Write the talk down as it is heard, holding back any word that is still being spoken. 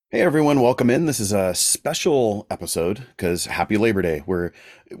Hey everyone, welcome in. This is a special episode because happy Labor Day.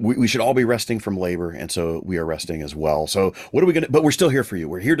 We should all be resting from labor, and so we are resting as well. So what are we gonna? But we're still here for you.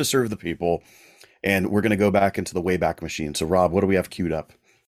 We're here to serve the people, and we're gonna go back into the Wayback Machine. So Rob, what do we have queued up?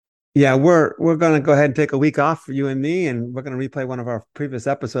 Yeah, we're going to go ahead and take a week off for you and me, and we're going to replay one of our previous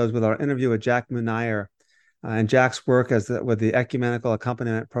episodes with our interview with Jack Munayer and Jack's work with the ecumenical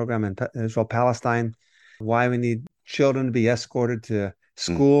accompaniment program in Israel Palestine, why we need children to be escorted to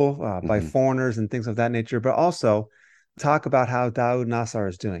Mm, school by hmm foreigners and things of that nature, but also talk about how Daoud Nassar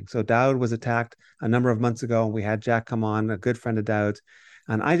is doing. So Daoud was attacked a number of months ago, and we had Jack come on, a good friend of Daoud's.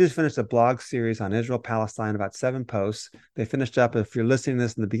 And I just finished a blog series on Israel Palestine, about 7 posts. They finished up, if you're listening to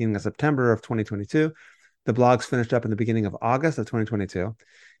this in the beginning of September of 2022, the blogs finished up in the beginning of August of 2022.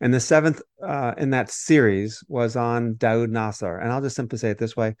 And the seventh in that series was on Daoud Nassar. And I'll just simply say it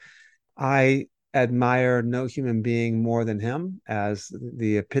this way: I admire no human being more than him as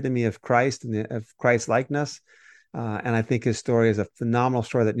the epitome of Christ and of Christ's likeness. And I think his story is a phenomenal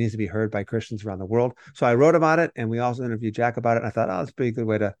story that needs to be heard by Christians around the world. So I wrote about it, and we also interviewed Jack about it. And I thought, oh, that's a pretty good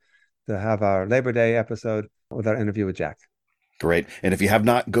way to have our Labor Day episode with our interview with Jack. Great. And if you have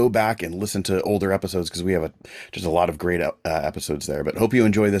not, go back and listen to older episodes because we have just a lot of great episodes there. But hope you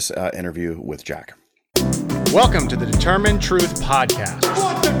enjoy this interview with Jack. Welcome to the Determined Truth Podcast,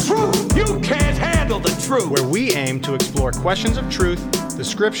 Want the truth? You can't handle the truth. where we aim to explore questions of truth, the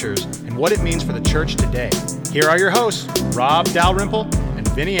scriptures, and what it means for the church today. Here are your hosts, Rob Dalrymple and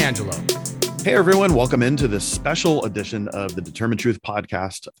Vinny Angelo. Hey everyone, welcome into this special edition of the Determined Truth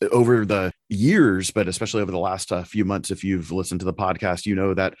podcast. Over the years, but especially over the last few months, if you've listened to the podcast, you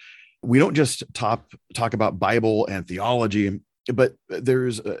know that we don't just talk about Bible and theology, but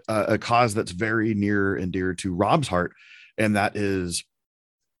there's a cause that's very near and dear to Rob's heart, and that is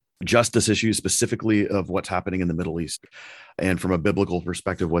justice issues, specifically of what's happening in the Middle East, and from a biblical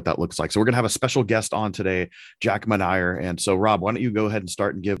perspective, what that looks like. So we're going to have a special guest on today, Jack Munayer. And so, Rob, why don't you go ahead and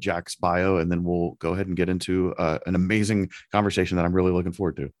start and give Jack's bio, and then we'll go ahead and get into an amazing conversation that I'm really looking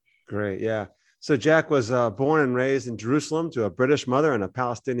forward to. Great. Yeah. So Jack was born and raised in Jerusalem to a British mother and a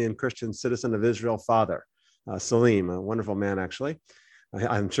Palestinian Christian citizen of Israel father, Salim, a wonderful man, actually.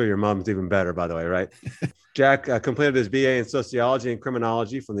 I'm sure your mom's even better, by the way, right? Jack completed his BA in sociology and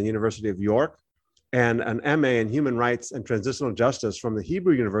criminology from the University of York and an MA in human rights and transitional justice from the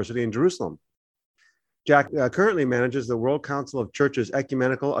Hebrew University in Jerusalem. Jack currently manages the World Council of Churches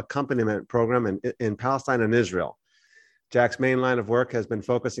Ecumenical Accompaniment Program in Palestine and Israel. Jack's main line of work has been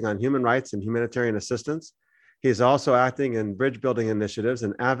focusing on human rights and humanitarian assistance. He is also acting in bridge building initiatives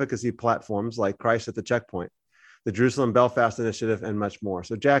and advocacy platforms like Christ at the Checkpoint, the Jerusalem Belfast Initiative, and much more.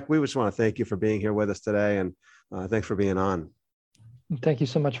 So, Jack, we just want to thank you for being here with us today, and thanks for being on. Thank you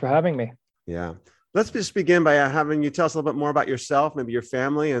so much for having me. Yeah. Let's just begin by having you tell us a little bit more about yourself, maybe your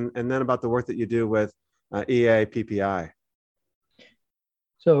family, and then about the work that you do with EAPPI.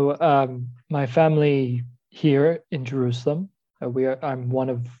 So my family here in Jerusalem, I'm one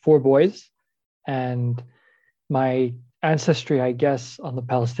of four boys, and my ancestry, I guess, on the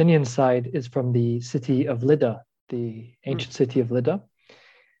Palestinian side is from the city of Lydda, the ancient city of Lydda.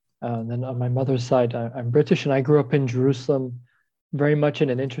 Then on my mother's side, I'm British, and I grew up in Jerusalem very much in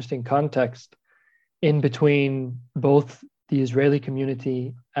an interesting context in between both the Israeli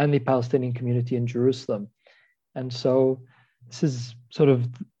community and the Palestinian community in Jerusalem. And so this is sort of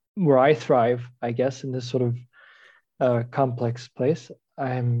where I thrive, I guess, in this sort of complex place.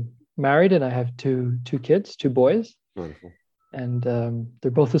 I'm married and I have two kids, two boys. Wonderful. And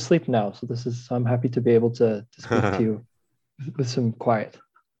they're both asleep now. So I'm happy to be able to speak to you with some quiet.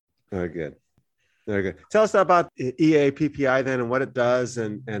 Very good. Very good. Tell us about EAPPI then, and what it does,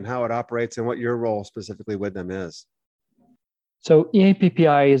 and how it operates, and what your role specifically with them is. So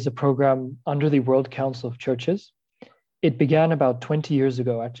EAPPI is a program under the World Council of Churches. It began about 20 years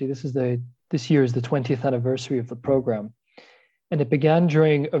ago. Actually, this year is the 20th anniversary of the program. And it began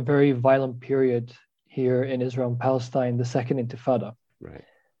during a very violent period here in Israel and Palestine, the Second Intifada. Right.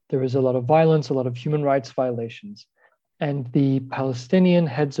 There was a lot of violence, a lot of human rights violations. And the Palestinian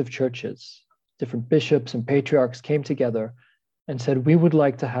heads of churches, different bishops and patriarchs, came together and said, we would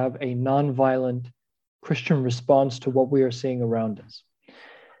like to have a non-violent Christian response to what we are seeing around us.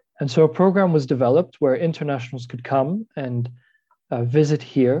 And so a program was developed where internationals could come and visit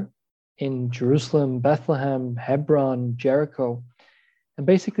here in Jerusalem, Bethlehem, Hebron, Jericho, and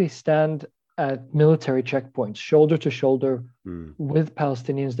basically stand at military checkpoints, shoulder to shoulder with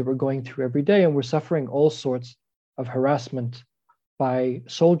Palestinians that were going through every day and were suffering all sorts of harassment by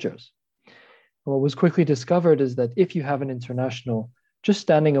soldiers. And what was quickly discovered is that if you have an international just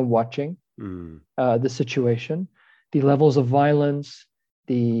standing and watching the situation, the levels of violence,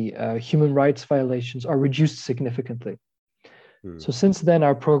 the human rights violations are reduced significantly. So since then,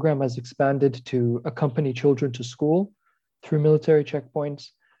 our program has expanded to accompany children to school through military checkpoints.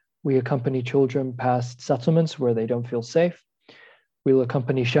 We accompany children past settlements where they don't feel safe. We'll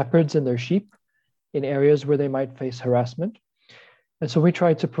accompany shepherds and their sheep in areas where they might face harassment. And so we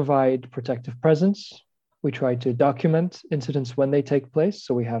try to provide protective presence. We try to document incidents when they take place,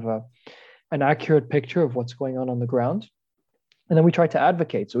 so we have an accurate picture of what's going on the ground. And then we try to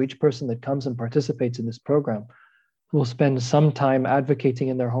advocate. So each person that comes and participates in this program will spend some time advocating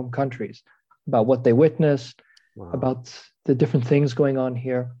in their home countries about what they witnessed, about the different things going on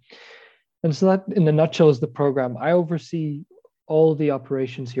here. And so that, in a nutshell, is the program. I oversee all the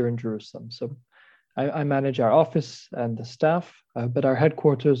operations here in Jerusalem. So I manage our office and the staff, but our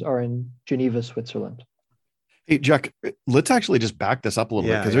headquarters are in Geneva, Switzerland. Hey, Jack, let's actually just back this up a little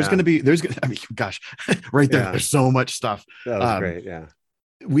bit, because right there, there's so much stuff. That was great. Yeah.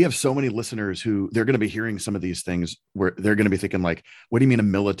 We have so many listeners who they're going to be hearing some of these things where they're going to be thinking like, what do you mean a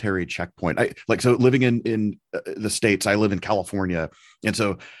military checkpoint? So living in the States, I live in California. And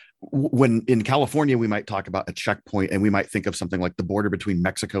so when in California, we might talk about a checkpoint and we might think of something like the border between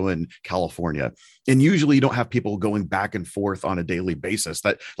Mexico and California. And usually you don't have people going back and forth on a daily basis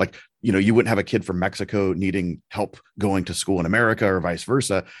that you wouldn't have a kid from Mexico needing help going to school in America or vice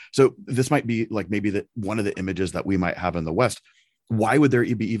versa. So this might be like maybe one of the images that we might have in the West. Why would there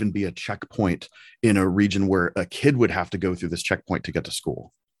even be a checkpoint in a region where a kid would have to go through this checkpoint to get to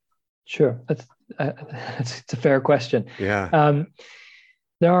school? Sure. It's a fair question. Yeah.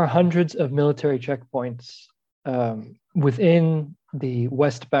 There are hundreds of military checkpoints within the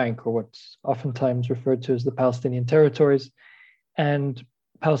West Bank, or what's oftentimes referred to as the Palestinian territories. And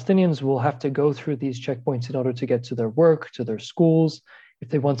Palestinians will have to go through these checkpoints in order to get to their work, to their schools. If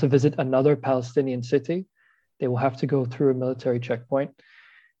they want to visit another Palestinian city, they will have to go through a military checkpoint.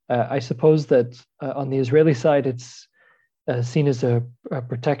 I suppose that on the Israeli side, it's seen as a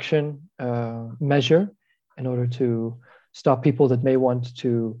protection measure in order to stop people that may want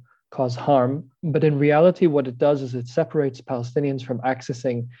to cause harm. But in reality, what it does is it separates Palestinians from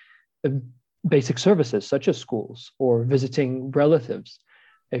accessing basic services such as schools or visiting relatives.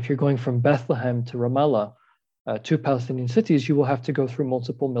 If you're going from Bethlehem to Ramallah, two Palestinian cities, you will have to go through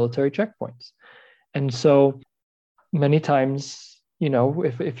multiple military checkpoints. And so many times,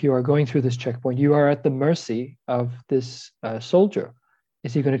 if you are going through this checkpoint, you are at the mercy of this soldier.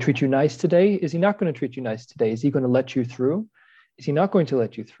 Is he going to treat you nice today? Is he not going to treat you nice today? Is he going to let you through? Is he not going to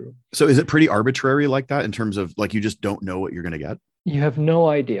let you through? So is it pretty arbitrary like that in terms of you just don't know what you're going to get? You have no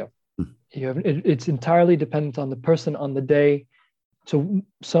idea. It's entirely dependent on the person on the day. So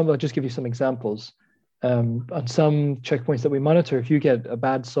I'll just give you some examples. On some checkpoints that we monitor, if you get a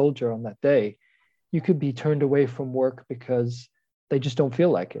bad soldier on that day, you could be turned away from work because they just don't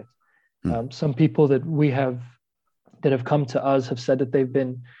feel like it. Some people that have come to us have said that they've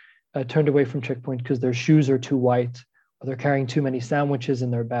been turned away from checkpoint because their shoes are too white or they're carrying too many sandwiches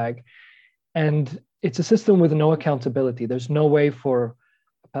in their bag. And it's a system with no accountability. There's no way for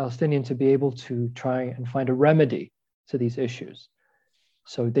a Palestinian to be able to try and find a remedy to these issues.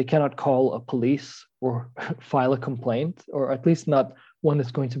 So they cannot call a police or file a complaint, or at least not one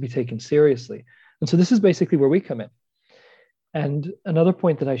that's going to be taken seriously. And so this is basically where we come in. And another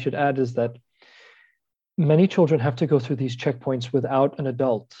point that I should add is that many children have to go through these checkpoints without an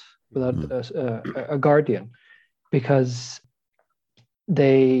adult, without a guardian, because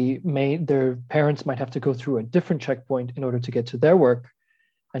their parents might have to go through a different checkpoint in order to get to their work,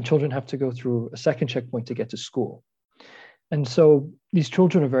 and children have to go through a second checkpoint to get to school. And so these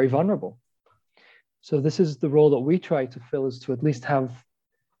children are very vulnerable. So this is the role that we try to fill, is to at least have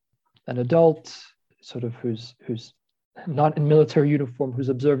an adult sort of who's not in military uniform, who's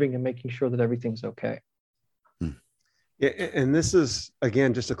observing and making sure that everything's okay. Yeah, and this is,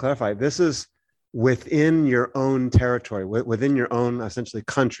 again, just to clarify, this is within your own territory, within your own essentially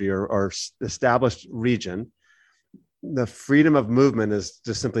country or established region. The freedom of movement is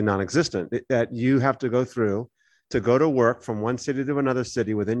just simply non-existent. That you have to go through to go to work from one city to another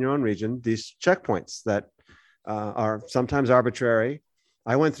city within your own region, these checkpoints that are sometimes arbitrary.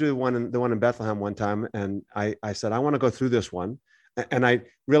 I went through the one in Bethlehem one time, and I said, I want to go through this one. And I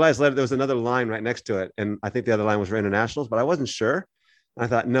realized later there was another line right next to it. And I think the other line was for internationals, but I wasn't sure. I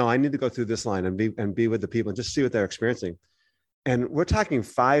thought, no, I need to go through this line and be with the people and just see what they're experiencing. And we're talking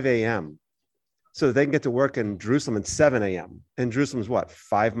 5 a.m. so they can get to work in Jerusalem at 7 a.m. And Jerusalem's what,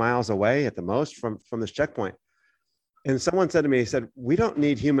 5 miles away at the most from this checkpoint. And someone said to me, he said, we don't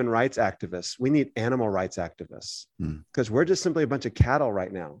need human rights activists. We need animal rights activists, because we're just simply a bunch of cattle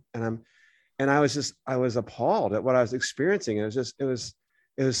right now. And I was appalled at what I was experiencing. It was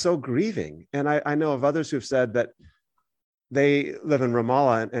it was so grieving. And I know of others who've said that they live in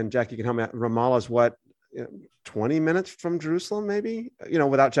Ramallah, and Jack, you can help me out. Ramallah is what, 20 minutes from Jerusalem, maybe,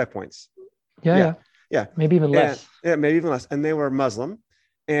 without checkpoints. Yeah. Maybe even less. Maybe even less. And they were Muslim,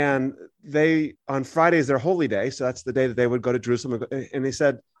 and they, on Fridays, their holy day. So that's the day that they would go to Jerusalem. And they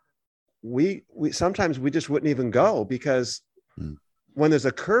said, we sometimes we just wouldn't even go, because when there's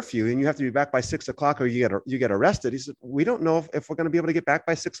a curfew and you have to be back by 6 o'clock or you get arrested. He said, we don't know if we're going to be able to get back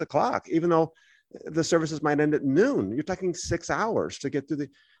by 6 o'clock, even though the services might end at noon. You're talking 6 hours to get through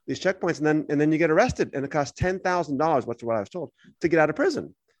these checkpoints. And then you get arrested, and it costs $10,000, which is what I was told, to get out of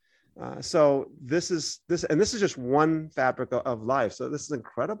prison. So this is just one fabric of life. So this is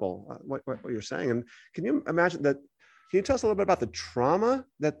incredible, what you're saying. And can you imagine that? Can you tell us a little bit about the trauma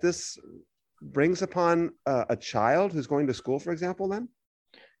that this brings upon a child who's going to school, for example, then?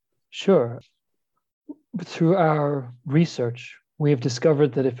 Sure. Through our research, we have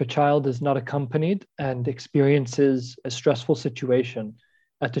discovered that if a child is not accompanied and experiences a stressful situation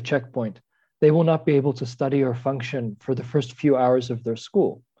at the checkpoint, they will not be able to study or function for the first few hours of their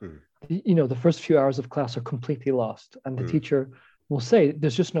school. The first few hours of class are completely lost. And the teacher will say,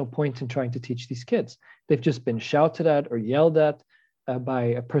 there's just no point in trying to teach these kids. They've just been shouted at or yelled at by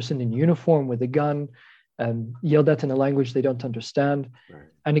a person in uniform with a gun, yelled at in a language they don't understand. Right.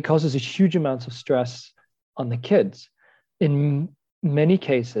 And it causes a huge amount of stress on the kids. In many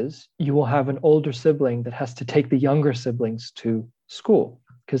cases, you will have an older sibling that has to take the younger siblings to school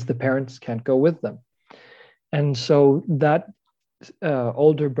because the parents can't go with them. And so that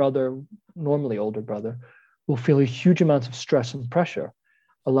normally older brother, will feel a huge amount of stress and pressure,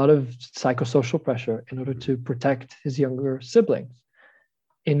 a lot of psychosocial pressure in order to protect his younger siblings.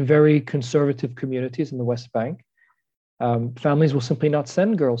 In very conservative communities in the West Bank, families will simply not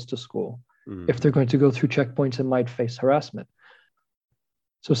send girls to school if they're going to go through checkpoints and might face harassment.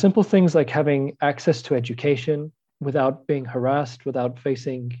 So simple things like having access to education without being harassed, without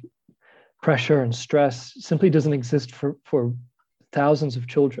facing pressure and stress, simply doesn't exist for thousands of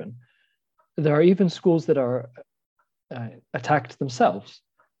children. There are even schools that are attacked themselves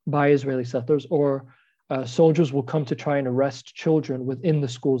by Israeli settlers, or soldiers will come to try and arrest children within the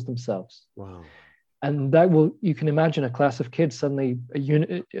schools themselves. Wow. And you can imagine a class of kids, suddenly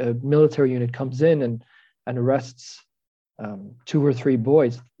a military unit comes in and arrests 2 or 3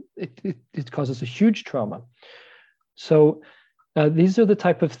 boys. It causes a huge trauma. So these are the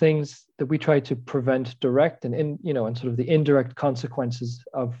type of things that we try to prevent direct and sort of the indirect consequences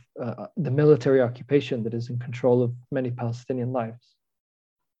of the military occupation that is in control of many Palestinian lives.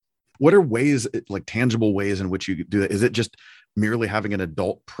 What are ways, like tangible ways in which you do that? Is it just merely having an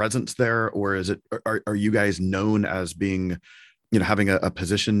adult presence there, or is it, are you guys known as being, having a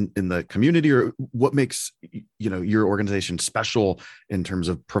position in the community, or what makes, your organization special in terms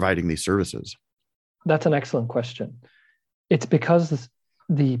of providing these services? That's an excellent question. It's because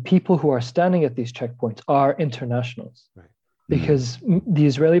the people who are standing at these checkpoints are internationals, right? Because the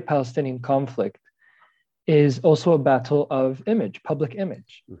Israeli-Palestinian conflict is also a battle of image, public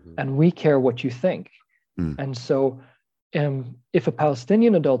image, and we care what you think. And so if a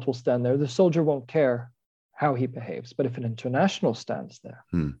Palestinian adult will stand there, the soldier won't care how he behaves. But if an international stands there,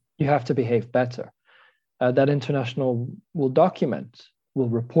 you have to behave better. That international will document, will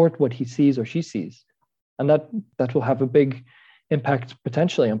report what he sees or she sees. And that will have a big impact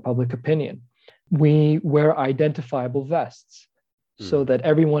potentially on public opinion. We wear identifiable vests so that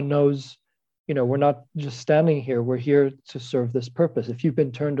everyone knows, we're not just standing here, we're here to serve this purpose. If you've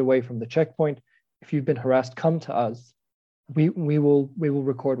been turned away from the checkpoint, if you've been harassed, come to us. We will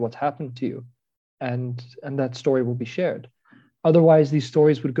record what's happened to you, and that story will be shared. Otherwise, these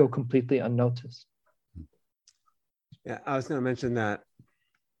stories would go completely unnoticed. Yeah, I was going to mention that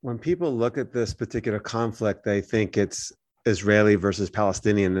when people look at this particular conflict, they think it's Israeli versus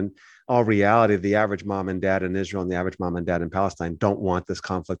Palestinian. And all reality, the average mom and dad in Israel and the average mom and dad in Palestine don't want this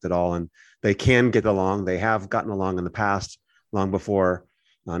conflict at all. And they can get along. They have gotten along in the past, long before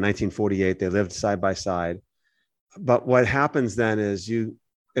 1948. They lived side by side. But what happens then is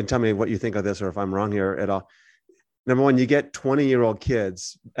and tell me what you think of this, or if I'm wrong here at all. Number one, you get 20-year-old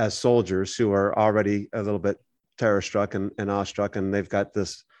kids as soldiers who are already a little bit terror-struck and awe-struck, and they've got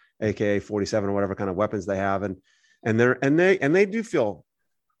this AK-47 or whatever kind of weapons they have, and they do feel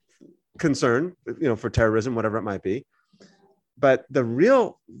concern, for terrorism, whatever it might be. But the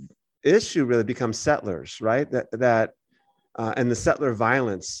real issue really becomes settlers, right? And the settler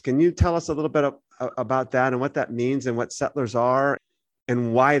violence. Can you tell us a little bit about that and what that means and what settlers are,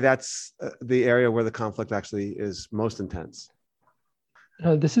 and why that's the area where the conflict actually is most intense?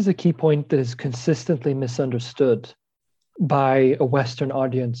 This is a key point that is consistently misunderstood by a Western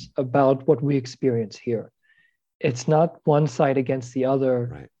audience about what we experience here. It's not one side against the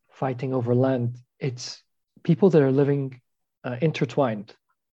other fighting over land. It's people that are living intertwined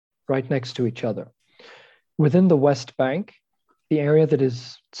right next to each other. Within the West Bank, the area that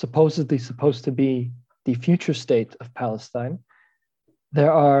is supposedly supposed to be the future state of Palestine,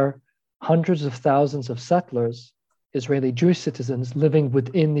 there are hundreds of thousands of settlers, Israeli Jewish citizens, living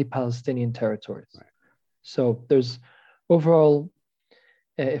within the Palestinian territories. So there's overall,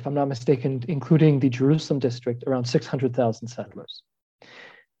 if I'm not mistaken, including the Jerusalem district, around 600,000 settlers.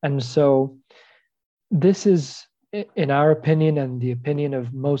 And so this is, in our opinion and the opinion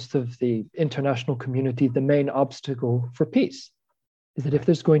of most of the international community, the main obstacle for peace, is that if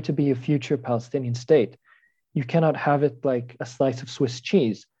there's going to be a future Palestinian state, you cannot have it like a slice of Swiss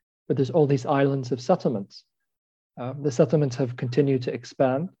cheese, but there's all these islands of settlements. The settlements have continued to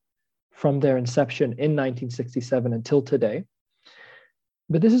expand from their inception in 1967 until today.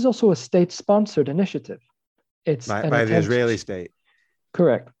 But this is also a state-sponsored initiative. It's by the Israeli state.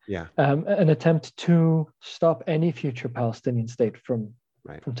 Correct. Yeah. An attempt to stop any future Palestinian state from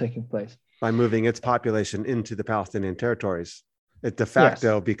taking place. By moving its population into the Palestinian territories, it de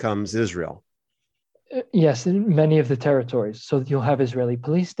facto becomes Israel. Yes, in many of the territories. So you'll have Israeli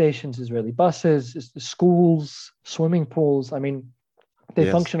police stations, Israeli buses, schools, swimming pools. I mean,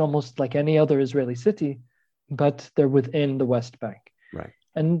 they function almost like any other Israeli city, but they're within the West Bank. Right.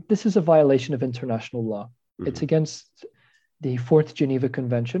 And this is a violation of international law. Mm-hmm. It's against the Fourth Geneva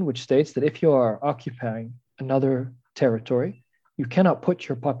Convention, which states that if you are occupying another territory, you cannot put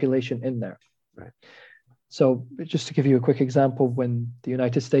your population in there. Right. So just to give you a quick example, when the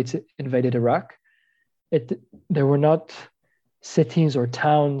United States invaded Iraq, there were not cities or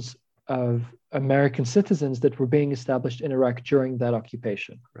towns of American citizens that were being established in Iraq during that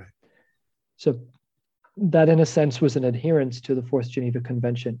occupation. Right. So that, in a sense, was an adherence to the Fourth Geneva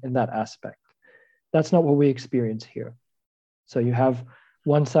Convention in that aspect. That's not what we experience here. So you have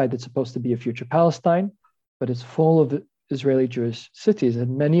one side that's supposed to be a future Palestine, but it's full of Israeli Jewish cities,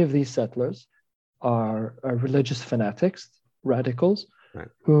 and many of these settlers are religious fanatics, radicals,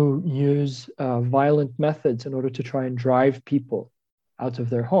 who use violent methods in order to try and drive people out of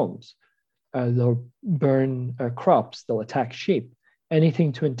their homes. They'll burn crops, they'll attack sheep,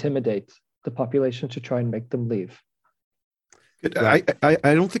 anything to intimidate the population to try and make them leave. I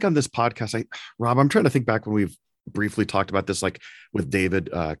don't think on this podcast, Rob, I'm trying to think back when we've briefly talked about this, like with David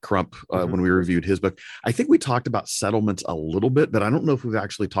Crump, when we reviewed his book. I think we talked about settlements a little bit, but I don't know if we've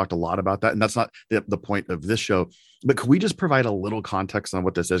actually talked a lot about that. And that's not the point of this show. But could we just provide a little context on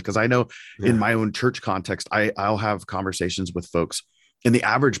what this is? Because I know in my own church context, I'll have conversations with folks, and the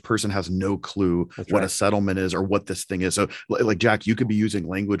average person has no clue what a settlement is or what this thing is. So like, Jack, you could be using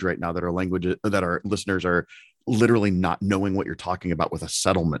language right now that our listeners are literally not knowing what you're talking about with a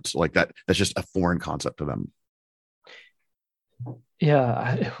settlement like that. That's just a foreign concept to them.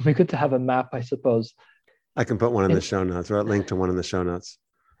 Yeah, it would be good to have a map, I suppose. I can put one in the show notes, or a link to one in the show notes.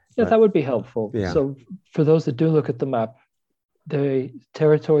 Yeah, that would be helpful. Yeah. So for those that do look at the map, the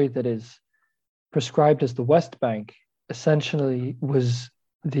territory that is prescribed as the West Bank essentially was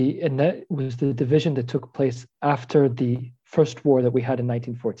the division that took place after the first war that we had in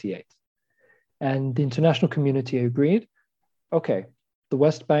 1948. And the international community agreed, okay, the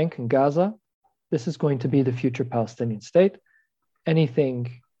West Bank and Gaza, this is going to be the future Palestinian state.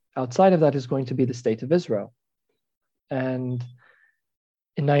 Anything outside of that is going to be the state of Israel. And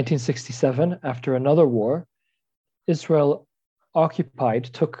in 1967, after another war, Israel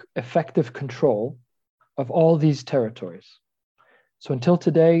took effective control of all these territories. So until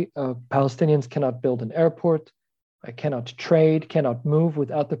today, Palestinians cannot build an airport, cannot trade, cannot move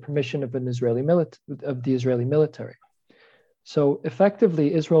without the permission of the Israeli military. So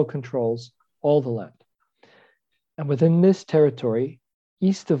effectively, Israel controls all the land. And within this territory,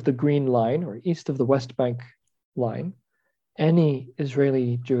 east of the Green Line or east of the West Bank line, any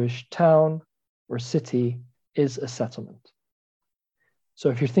Israeli Jewish town or city is a settlement. So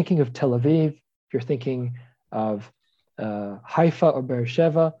if you're thinking of Tel Aviv, if you're thinking of Haifa or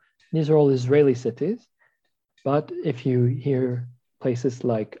Beersheba, these are all Israeli cities. But if you hear places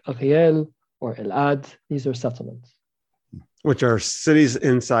like Ariel or Elad, these are settlements. Which are cities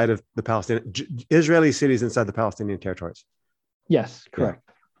inside of the Palestinian, Israeli cities inside the Palestinian territories. Yes, correct.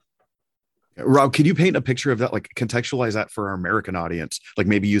 Yeah. Rob, could you paint a picture of that, like contextualize that for our American audience, like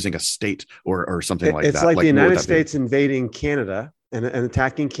maybe using a state or something like that? It's like the United States invading Canada and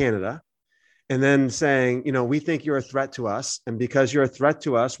attacking Canada, and then saying, we think you're a threat to us. And because you're a threat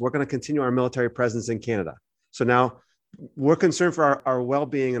to us, we're going to continue our military presence in Canada. So now we're concerned for our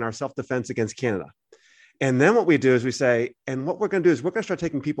well-being and our self-defense against Canada. And then what we do is we say, and what we're going to do is we're going to start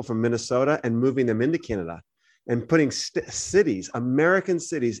taking people from Minnesota and moving them into Canada and putting cities, American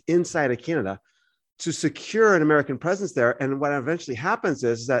cities inside of Canada to secure an American presence there. And what eventually happens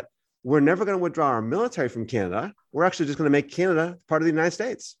is that we're never going to withdraw our military from Canada. We're actually just going to make Canada part of the United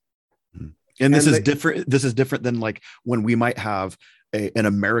States. And this is different. This is different than like when we might have an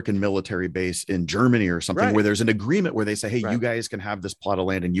American military base in Germany or something, right, where there's an agreement where they say, hey, right, you guys can have this plot of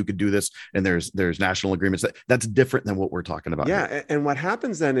land and you could do this. And there's national agreements. That's different than what we're talking about. Yeah. Here. And what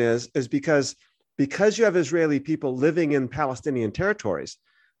happens then is because you have Israeli people living in Palestinian territories,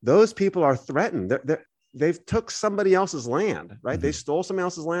 those people are threatened. They've took somebody else's land, right? Mm-hmm. They stole somebody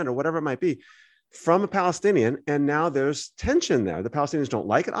else's land or whatever it might be from a Palestinian. And now there's tension there. The Palestinians don't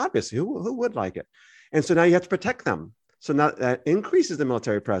like it. Obviously, who would like it? And so now you have to protect them. So now that increases the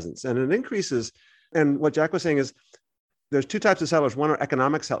military presence, and it increases. And what Jack was saying is there's two types of settlers. One are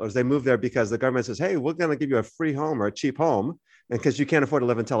economic settlers. They move there because the government says, hey, we're going to give you a free home or a cheap home. And because you can't afford to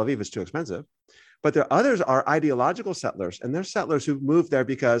live in Tel Aviv, it's too expensive. But there are others are ideological settlers, and they're settlers who move there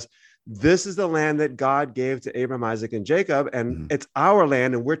because this is the land that God gave to Abraham, Isaac, and Jacob, and it's our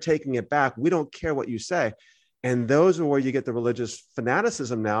land, and we're taking it back. We don't care what you say. And those are where you get the religious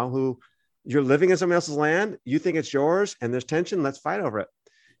fanaticism now, who you're living in somebody else's land, you think it's yours, and there's tension, let's fight over it.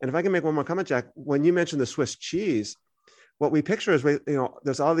 And if I can make one more comment, Jack, when you mentioned the Swiss cheese, what we picture is,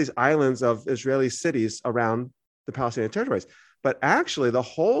 there's all these islands of Israeli cities around the Palestinian territories. But actually, the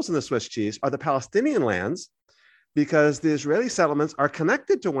holes in the Swiss cheese are the Palestinian lands, because the Israeli settlements are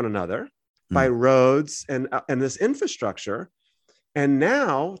connected to one another by roads and this infrastructure. And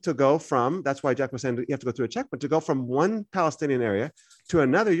now to go from, that's why Jack was saying you have to go through a checkpoint, to go from one Palestinian area to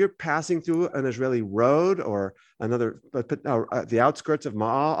another, you're passing through an Israeli road or another, the outskirts of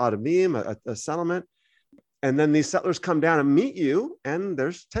Ma'al Adamim, a settlement. And then these settlers come down and meet you, and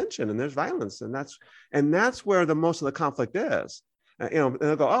there's tension and there's violence. And that's where the most of the conflict is. And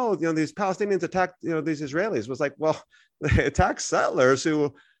they'll go, oh, these Palestinians attacked, these Israelis. Was like, well, they attacked settlers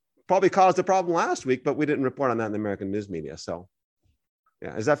who probably caused the problem last week, but we didn't report on that in the American news media. So,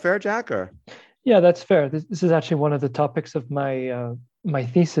 yeah, is that fair, Jack? Or yeah, that's fair. This is actually one of the topics of my my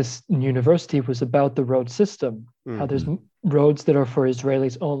thesis in university was about the road system. How there's roads that are for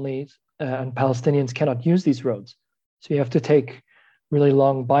Israelis only, and Palestinians cannot use these roads. So you have to take really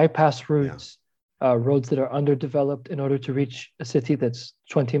long bypass routes. Roads that are underdeveloped in order to reach a city that's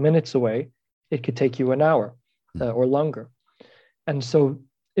 20 minutes away. It could take you an hour or longer. And so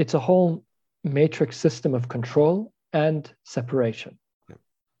it's a whole matrix system of control and separation.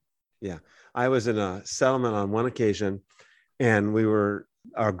 Yeah. I was in a settlement on one occasion, and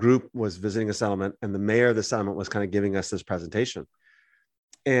our group was visiting a settlement, and the mayor of the settlement was kind of giving us this presentation.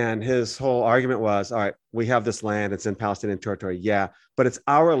 And his whole argument was, all right, we have this land, it's in Palestinian territory. Yeah, but it's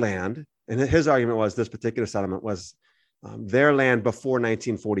our land. And his argument was this particular settlement was their land before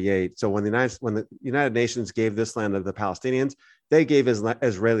 1948. So when the United Nations gave this land to the Palestinians, they gave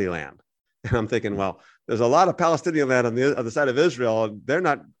Israeli land. And I'm thinking, well, there's a lot of Palestinian land on the other side of Israel, and they're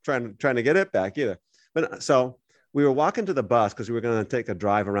not trying to get it back either. But so we were walking to the bus because we were going to take a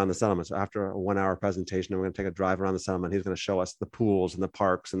drive around the settlement. So after a 1-hour presentation, we're going to take a drive around the settlement. He's going to show us the pools and the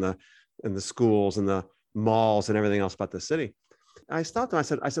parks and the schools and the malls and everything else about the city. I stopped him.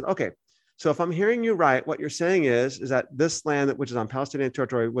 I said, okay. So if I'm hearing you right, what you're saying is that this land, which is on Palestinian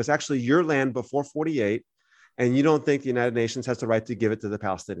territory, was actually your land before 48, and you don't think the United Nations has the right to give it to the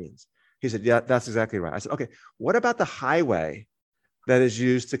Palestinians. He said, yeah, that's exactly right. I said, okay, what about the highway that is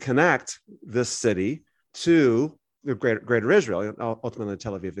used to connect this city to the greater Israel, ultimately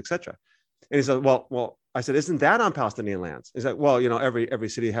Tel Aviv, et cetera? And he said, well, I said, isn't that on Palestinian lands? He said, well, every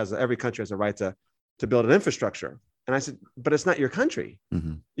country has a right to build an infrastructure. And I said, but it's not your country.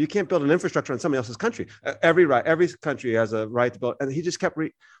 Mm-hmm. You can't build an infrastructure on somebody else's country. Every country has a right to build. And he just kept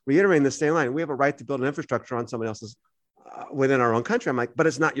reiterating the same line. We have a right to build an infrastructure on somebody else's within our own country. I'm like, but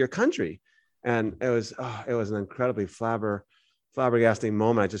it's not your country. And it was an incredibly flabbergasting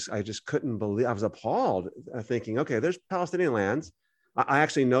moment. I just couldn't believe. I was appalled, thinking, okay, there's Palestinian lands. I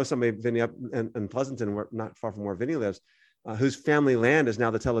actually know somebody, Vinny, up in Pleasanton, not far from where Vinny lives, whose family land is now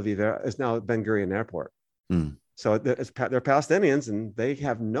the Tel Aviv, is now Ben Gurion Airport. Mm. So they're Palestinians, and they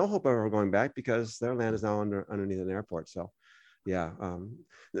have no hope of ever going back because their land is now underneath an airport. So, yeah.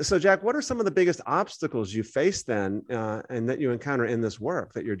 So, Jack, what are some of the biggest obstacles you face then, and that you encounter in this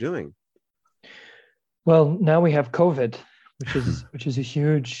work that you're doing? Well, now we have COVID, which is a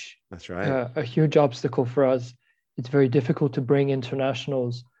huge, that's right, a huge obstacle for us. It's very difficult to bring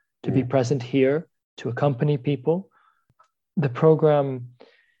internationals to be present here to accompany people. The program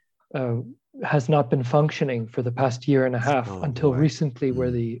has not been functioning for the past year and a half until recently,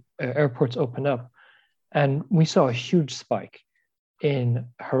 where the airports open up. And we saw a huge spike in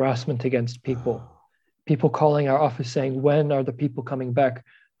harassment against people. People calling our office saying, when are the people coming back?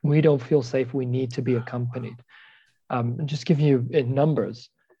 We don't feel safe. We need to be accompanied. And just give you in numbers,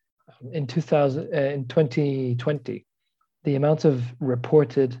 in 2020, the amount of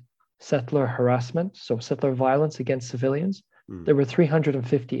reported settler harassment, so settler violence against civilians, there were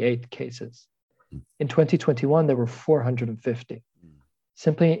 358 cases. In 2021, there were 450.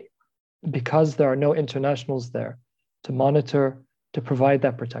 Simply because there are no internationals there to monitor, to provide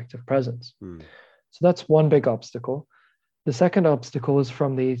that protective presence. So that's one big obstacle. The second obstacle is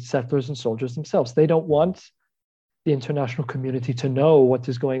from the settlers and soldiers themselves. They don't want the international community to know what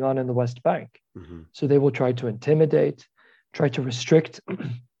is going on in the West Bank. So they will try to intimidate, try to restrict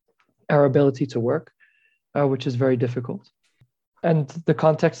our ability to work, which is very difficult. And the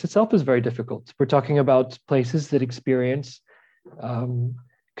context itself is very difficult. We're talking about places that experience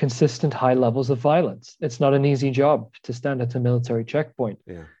consistent high levels of violence. It's not an easy job to stand at a military checkpoint.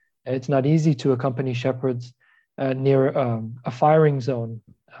 Yeah. It's not easy to accompany shepherds near a firing zone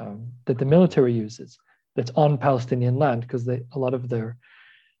that the military uses that's on Palestinian land, because a lot of their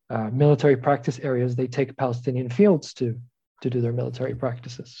military practice areas, they take Palestinian fields to do their military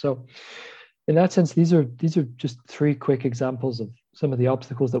practices. So in that sense, these are just three quick examples of some of the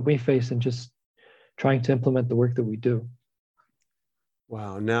obstacles that we face in just trying to implement the work that we do.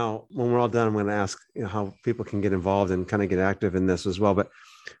 Wow. Now, when we're all done, I'm going to ask how people can get involved and kind of get active in this as well. But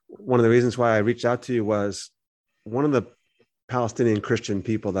one of the reasons why I reached out to you was one of the Palestinian Christian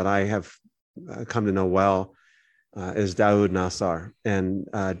people that I have come to know well is Daoud Nassar. And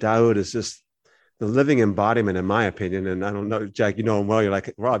Daoud is just the living embodiment, in my opinion. And I don't know, Jack, you know him well. You're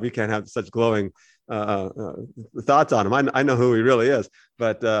like, Rob, you can't have such glowing thoughts on him. I know who he really is.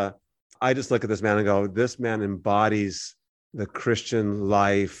 But I just look at this man and go, this man embodies the Christian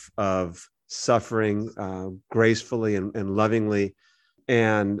life of suffering gracefully and lovingly.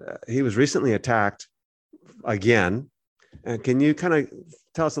 And he was recently attacked again. And can you kind of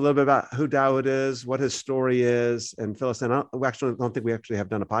tell us a little bit about who Daoud is, what his story is, and fill us in? I don't think we actually have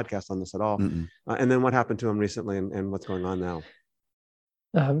done a podcast on this at all. And then what happened to him recently and what's going on now?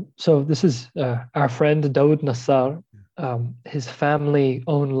 So this is our friend Daoud Nassar. His family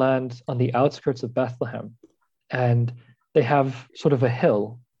own land on the outskirts of Bethlehem. And they have sort of a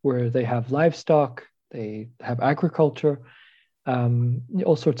hill where they have livestock, they have agriculture,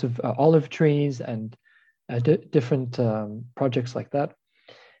 all sorts of olive trees and different projects like that.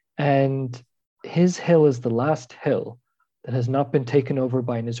 And his hill is the last hill that has not been taken over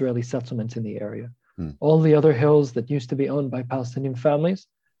by an Israeli settlement in the area. All the other hills that used to be owned by Palestinian families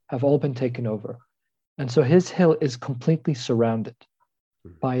have all been taken over. And so his hill is completely surrounded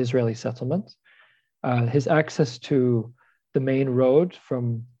by Israeli settlements. His access to the main road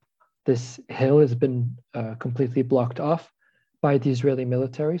from this hill has been completely blocked off by the Israeli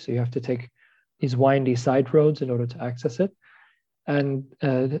military. So you have to take these windy side roads in order to access it. And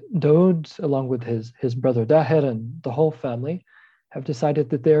Daoud, along with his brother Daher and the whole family, have decided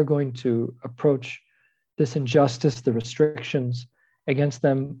that they're going to approach this injustice, the restrictions against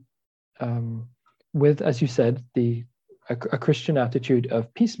them with, as you said, a Christian attitude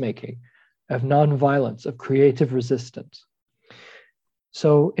of peacemaking, of nonviolence, of creative resistance.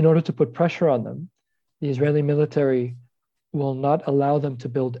 So in order to put pressure on them, the Israeli military will not allow them to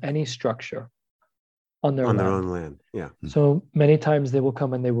build any structure on their own land. Yeah. So many times they will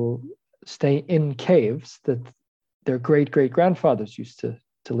come and they will stay in caves that their great-great-grandfathers used to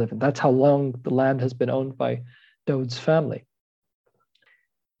live in. That's how long the land has been owned by Daoud's family.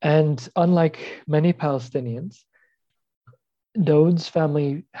 And unlike many Palestinians, Daoud's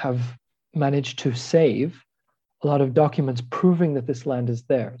family have managed to save a lot of documents proving that this land is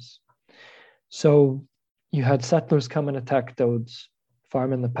theirs. So you had settlers come and attack Daoud's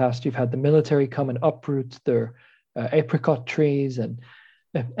farm in the past. You've had the military come and uproot their apricot trees and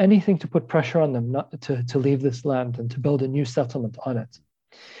anything to put pressure on them not to leave this land and to build a new settlement on it.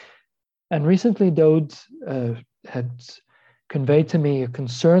 And recently Daoud had conveyed to me a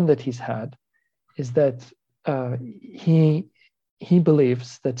concern that he's had is that he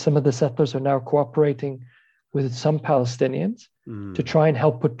believes that some of the settlers are now cooperating with some Palestinians to try and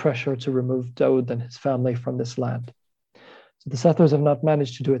help put pressure to remove Daoud and his family from this land. So the settlers have not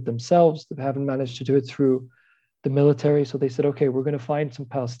managed to do it themselves. They haven't managed to do it through the military. So they said, okay, we're going to find some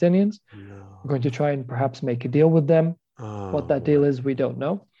Palestinians. We're going to try and perhaps make a deal with them. What that deal is, we don't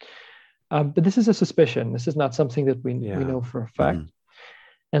know. But this is a suspicion. This is not something that we know for a fact.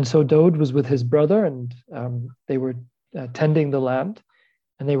 And so Daoud was with his brother and they were tending the land.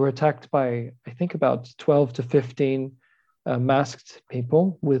 And they were attacked by, I think, about 12 to 15 masked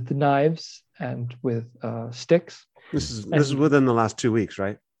people with knives and with sticks. This is within the last 2 weeks,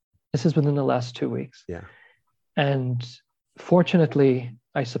 right? This is within the last 2 weeks. Yeah. And fortunately,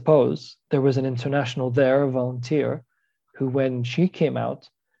 I suppose, there was an international there, a volunteer, who, when she came out,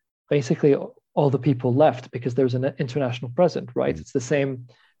 basically all the people left because there's an international present, right? It's the same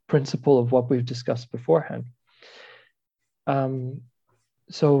principle of what we've discussed beforehand.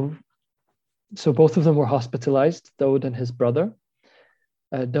 So both of them were hospitalized, Daud and his brother.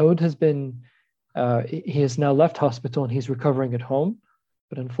 Daud has been, he has now left hospital and he's recovering at home.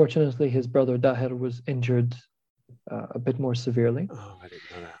 But unfortunately, his brother Daher was injured a bit more severely. Oh, I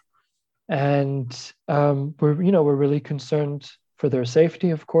didn't know that. And we're really concerned for their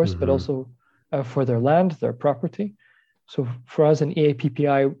safety, of course, but also for their land, their property. So for us in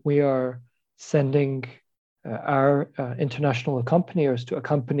EAPPI, we are sending our international accompaniers to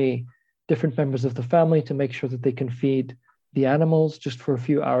accompany different members of the family to make sure that they can feed the animals just for a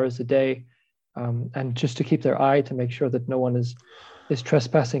few hours a day, and just to keep their eye to make sure that no one is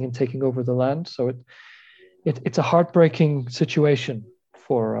trespassing and taking over the land. So it's a heartbreaking situation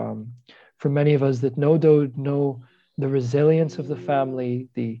for many of us that know the resilience of the family,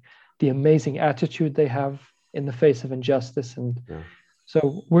 the amazing attitude they have in the face of injustice. And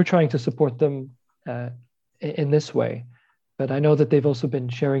so we're trying to support them in this way. But I know that they've also been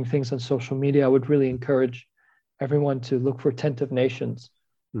sharing things on social media. I would really encourage everyone to look for Attentive Nations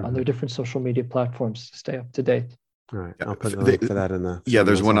on their different social media platforms to stay up to date. All right. I'll put the link for that in the... Yeah,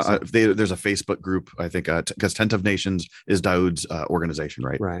 there's one. There's a Facebook group, I think, because Attentive Nations is Daud's organization,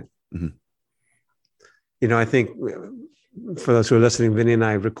 right? Right. I think for those who are listening, Vinny and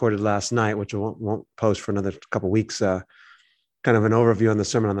I recorded last night, which I won't post for another couple of weeks, kind of an overview on the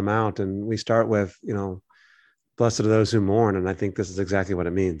Sermon on the Mount. And we start with, blessed are those who mourn. And I think this is exactly what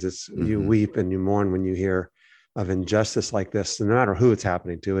it means. It's you weep and you mourn when you hear of injustice like this, no matter who it's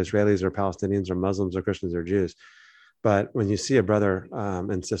happening to, Israelis or Palestinians or Muslims or Christians or Jews. But when you see a brother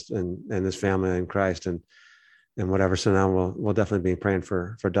and sister and his family in Christ and whatever, so now we'll definitely be praying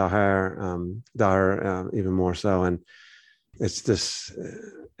for Daher even more so. And it's this,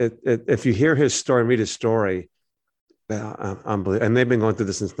 if you hear his story and read his story, unbelievable. And they've been going through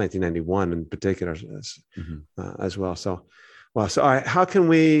this since 1991 in particular as well. So, all right, how can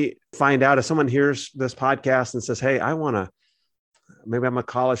we find out if someone hears this podcast and says, hey, maybe I'm a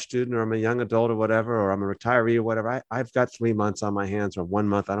college student or I'm a young adult or whatever, or I'm a retiree or whatever. I've got 3 months on my hands or 1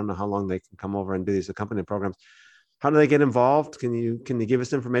 month. I don't know how long they can come over and do these accompanying programs. How do they get involved? Can you give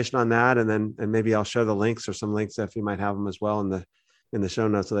us information on that? And maybe I'll share the links or some links if you might have them as well in the show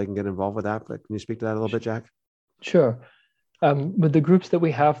notes so they can get involved with that. But can you speak to that a little bit, Jack? Sure. With the groups that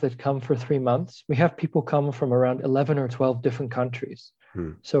we have that come for 3 months, we have people come from around 11 or 12 different countries.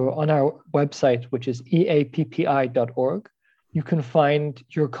 So on our website, which is eappi.org, you can find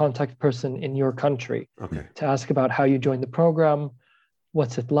your contact person in your country to ask about how you join the program,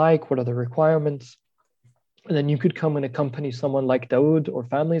 what's it like, what are the requirements. And then you could come and accompany someone like Daud or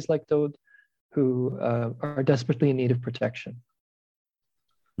families like Daud who are desperately in need of protection.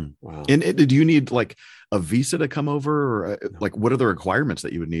 Wow. And do you need like a visa to come over, or like what are the requirements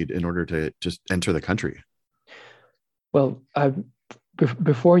that you would need in order to just enter the country? Well,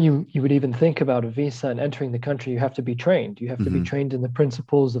 before you would even think about a visa and entering the country, you have to be trained. You have to be trained in the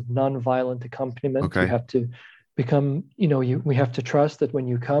principles of nonviolent accompaniment. You have to become, we have to trust that when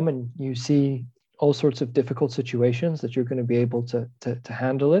you come and you see all sorts of difficult situations, that you're going to be able to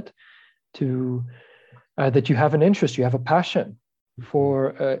handle it, that you have an interest, you have a passion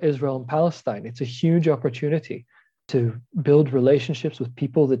for Israel and Palestine. It's a huge opportunity to build relationships with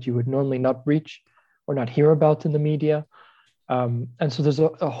people that you would normally not reach or not hear about in the media. And so there's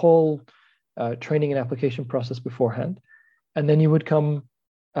a whole training and application process beforehand. And then you would come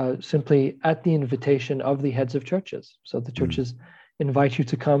simply at the invitation of the heads of churches. So the churches invite you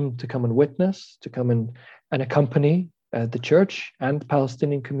to come and witness, to come and accompany the church and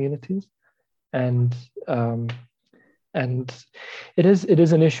Palestinian communities. And it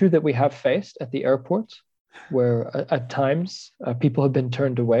is an issue that we have faced at the airport, where at times people have been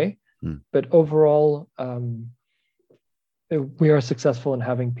turned away. But overall, we are successful in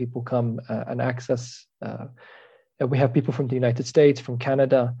having people come and access. We have people from the United States, from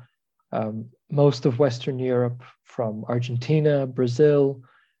Canada, most of Western Europe, from Argentina, Brazil,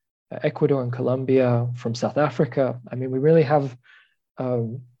 Ecuador and Colombia, from South Africa. I mean, we really have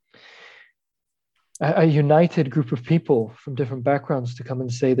a united group of people from different backgrounds to come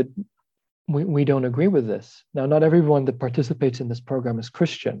and say that we don't agree with this. Now, not everyone that participates in this program is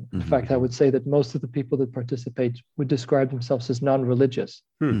Christian. In fact, I would say that most of the people that participate would describe themselves as non-religious.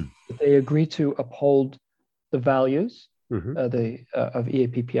 But they agree to uphold the values of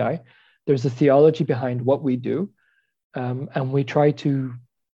EAPPI. there's a theology behind what we do, and we try to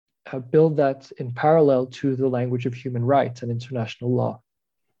build that in parallel to the language of human rights and international law.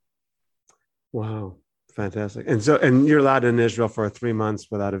 Wow, fantastic! And you're allowed in Israel for 3 months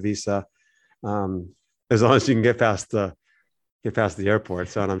without a visa, as long as you can get past the airport.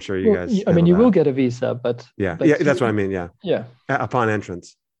 So I'm sure you guys. I mean, you will get a visa, but that's what I mean. Yeah. Upon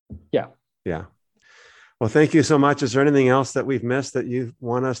entrance. Yeah. Well, thank you so much. Is there anything else that we've missed that you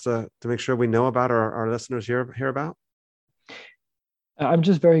want us to make sure we know about, or our listeners hear about? I'm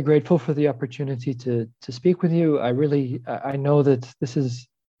just very grateful for the opportunity to speak with you. I know that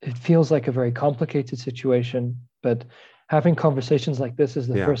it feels like a very complicated situation, but having conversations like this is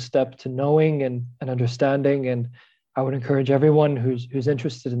the first step to knowing and understanding. And I would encourage everyone who's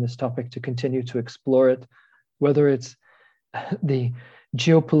interested in this topic to continue to explore it, whether it's the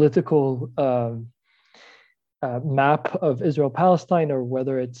geopolitical map of Israel-Palestine, or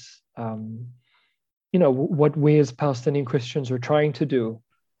whether it's what we as Palestinian Christians are trying to do,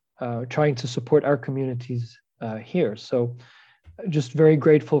 trying to support our communities here. So just very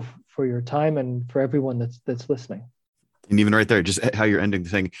grateful for your time and for everyone that's listening. And even right there, just how you're ending the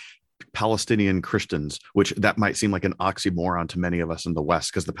thing, Palestinian Christians, which that might seem like an oxymoron to many of us in the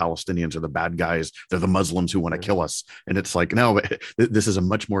West, because the Palestinians are the bad guys. They're the Muslims who want to kill us. And it's like, no, this is a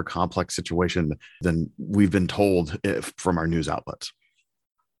much more complex situation than we've been told from our news outlets.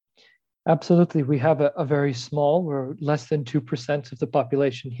 Absolutely. We have a very small, we're less than 2% of the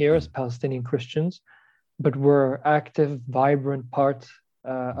population here as Palestinian Christians, but we're active, vibrant part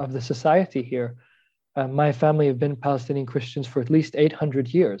of the society here. My family have been Palestinian Christians for at least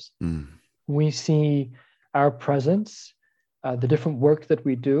 800 years. We see our presence, the different work that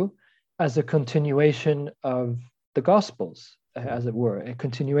we do, as a continuation of the Gospels, as it were, a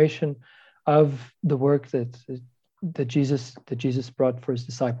continuation of the work that Jesus brought for his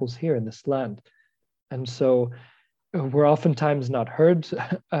disciples here in this land. And so we're oftentimes not heard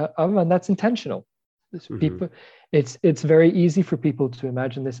of, and that's intentional. People, it's very easy for people to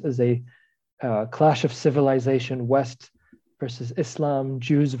imagine this as a clash of civilization, West versus Islam,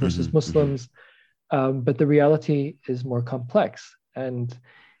 Jews versus Muslims. But the reality is more complex. And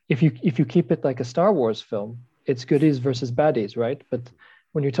if you keep it like a Star Wars film, it's goodies versus baddies, right? But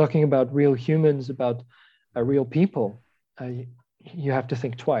when you're talking about real humans, about real people, you have to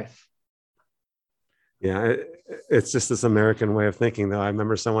think twice. Yeah, it's just this American way of thinking, though. I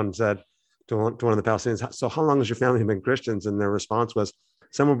remember someone said to one of the Palestinians, "So how long has your family been Christians?" And their response was,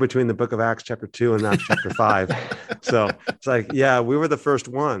 somewhere between the book of Acts chapter 2 and Acts chapter 5. So it's like, yeah, we were the first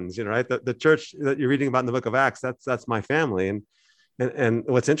ones, right? The church that you're reading about in the book of Acts, that's my family. And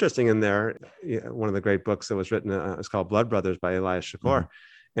what's interesting in there, one of the great books that was written is called Blood Brothers by Elias Shakur.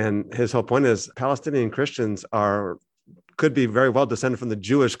 And his whole point is Palestinian Christians could be very well descended from the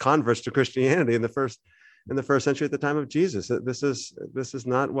Jewish converts to Christianity in the first century at the time of Jesus. This is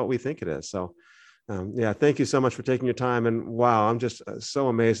not what we think it is. So thank you so much for taking your time. And wow, I'm just so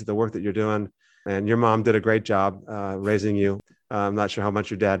amazed at the work that you're doing. And your mom did a great job raising you. I'm not sure how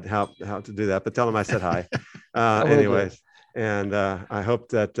much your dad helped to do that, but tell him I said hi. Anyways, and I hope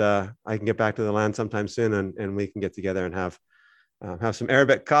that I can get back to the land sometime soon, and we can get together and have some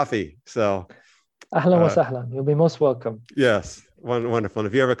Arabic coffee. So, ahlan wa sahlan. You'll be most welcome. Yes, wonderful. And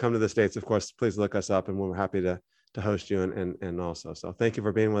if you ever come to the States, of course, please look us up, and we're happy to host you and also. So, thank you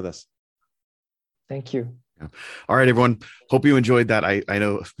for being with us. Thank you. Yeah. All right, everyone. Hope you enjoyed that. I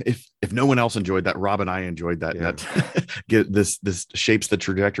know if no one else enjoyed that, Rob and I enjoyed that. Yeah. That this shapes the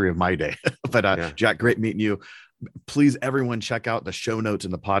trajectory of my day. But Jack, great meeting you. Please, everyone, check out the show notes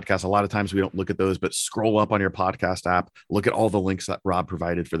in the podcast. A lot of times we don't look at those, but scroll up on your podcast app, look at all the links that Rob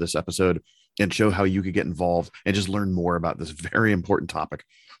provided for this episode, and show how you could get involved and just learn more about this very important topic.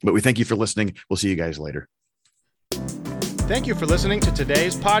 But we thank you for listening. We'll see you guys later. Thank you for listening to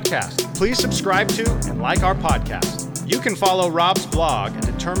today's podcast. Please subscribe to and like our podcast. You can follow Rob's blog at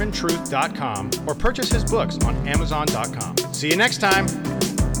determinedtruth.com or purchase his books on amazon.com. See you next time.